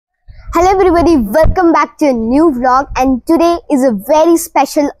Hello everybody, welcome back to a new vlog, and today is a very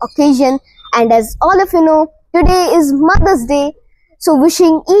special occasion, and as all of you know, today is Mother's Day. So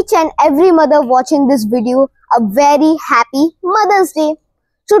wishing each and every mother watching this video a very happy Mother's Day.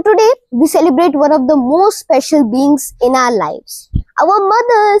 So today we celebrate one of the most special beings in our lives, our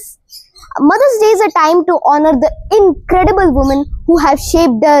mothers. Mother's Day is a time to honor the incredible women who have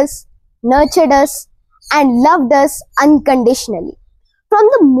shaped us, nurtured us and loved us unconditionally. From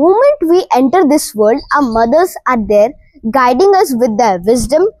the moment we enter this world, our mothers are there guiding us with their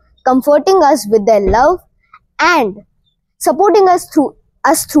wisdom, comforting us with their love and supporting us through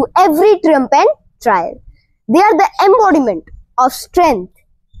every triumph and trial. They are the embodiment of strength,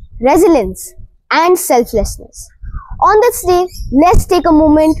 resilience and selflessness. On this day, let's take a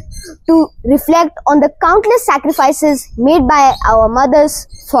moment to reflect on the countless sacrifices made by our mothers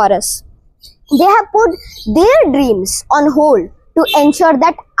for us. They have put their dreams on hold to ensure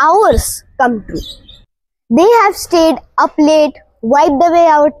that ours come true. They have stayed up late, wiped away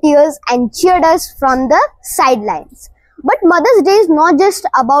our tears and cheered us from the sidelines. But Mother's Day is not just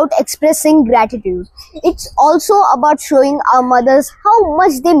about expressing gratitude. It's also about showing our mothers how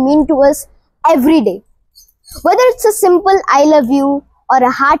much they mean to us every day. Whether it's a simple I love you or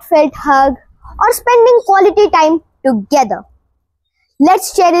a heartfelt hug or spending quality time together.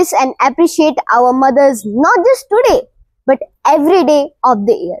 Let's cherish and appreciate our mothers not just today, but every day of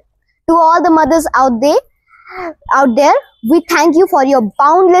the year. To all the mothers out there, we thank you for your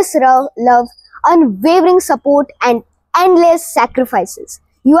boundless love, unwavering support and endless sacrifices.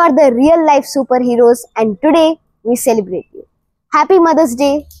 You are the real life superheroes and today we celebrate you. Happy Mother's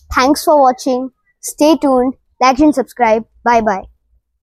Day. Thanks for watching. Stay tuned, like and subscribe. Bye bye.